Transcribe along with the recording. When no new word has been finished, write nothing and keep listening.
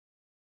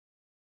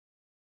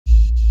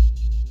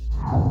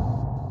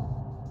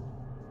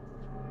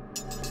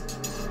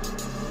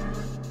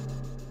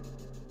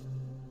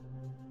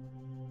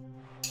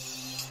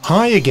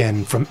Hi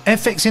again from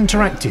FX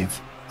Interactive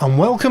and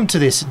welcome to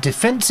this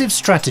Defensive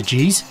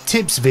Strategies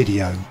Tips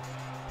video.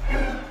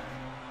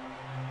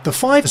 The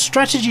 5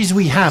 strategies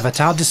we have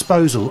at our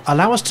disposal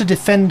allow us to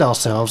defend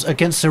ourselves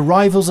against a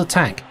rival's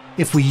attack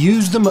if we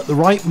use them at the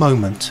right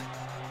moment.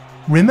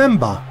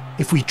 Remember,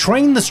 if we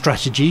train the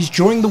strategies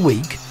during the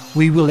week,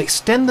 we will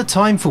extend the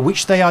time for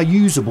which they are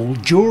usable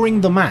during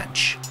the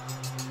match.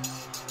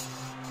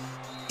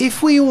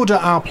 If we order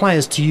our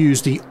players to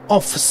use the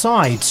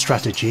offside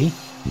strategy,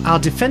 our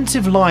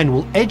defensive line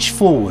will edge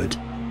forward,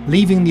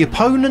 leaving the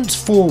opponent's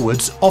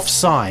forwards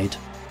offside.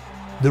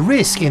 The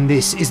risk in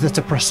this is that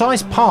a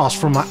precise pass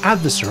from our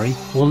adversary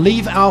will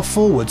leave our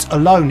forwards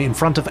alone in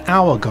front of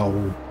our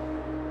goal.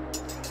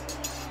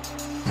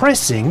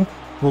 Pressing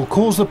will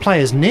cause the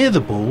players near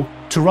the ball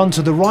to run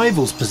to the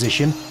rival's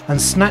position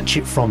and snatch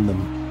it from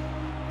them.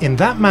 In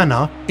that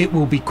manner, it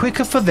will be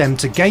quicker for them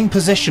to gain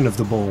possession of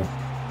the ball,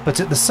 but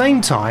at the same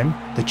time,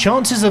 the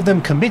chances of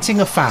them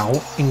committing a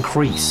foul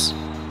increase.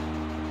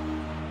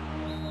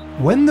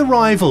 When the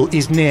rival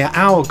is near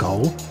our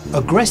goal,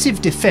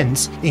 aggressive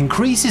defence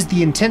increases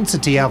the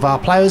intensity of our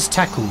players'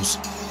 tackles,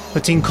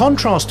 but in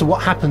contrast to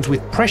what happens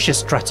with pressure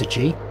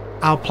strategy,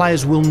 our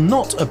players will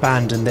not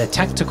abandon their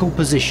tactical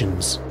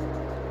positions.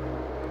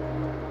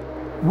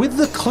 With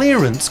the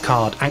clearance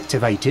card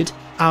activated,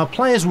 our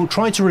players will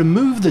try to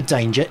remove the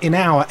danger in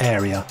our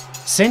area,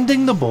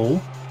 sending the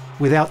ball,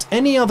 without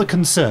any other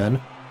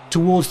concern,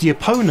 towards the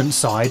opponent's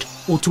side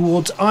or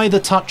towards either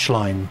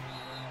touchline.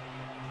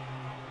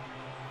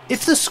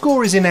 If the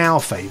score is in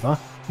our favour,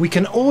 we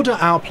can order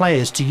our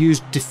players to use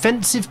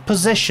defensive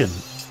possession.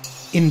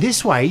 In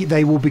this way,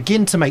 they will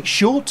begin to make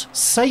short,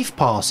 safe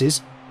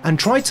passes and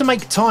try to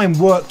make time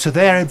work to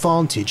their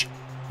advantage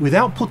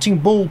without putting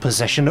ball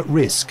possession at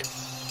risk.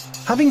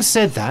 Having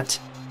said that,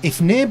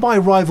 if nearby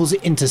rivals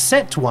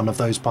intercept one of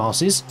those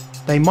passes,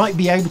 they might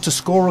be able to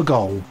score a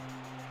goal.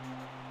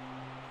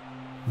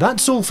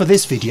 That's all for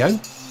this video.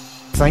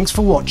 Thanks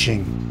for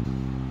watching.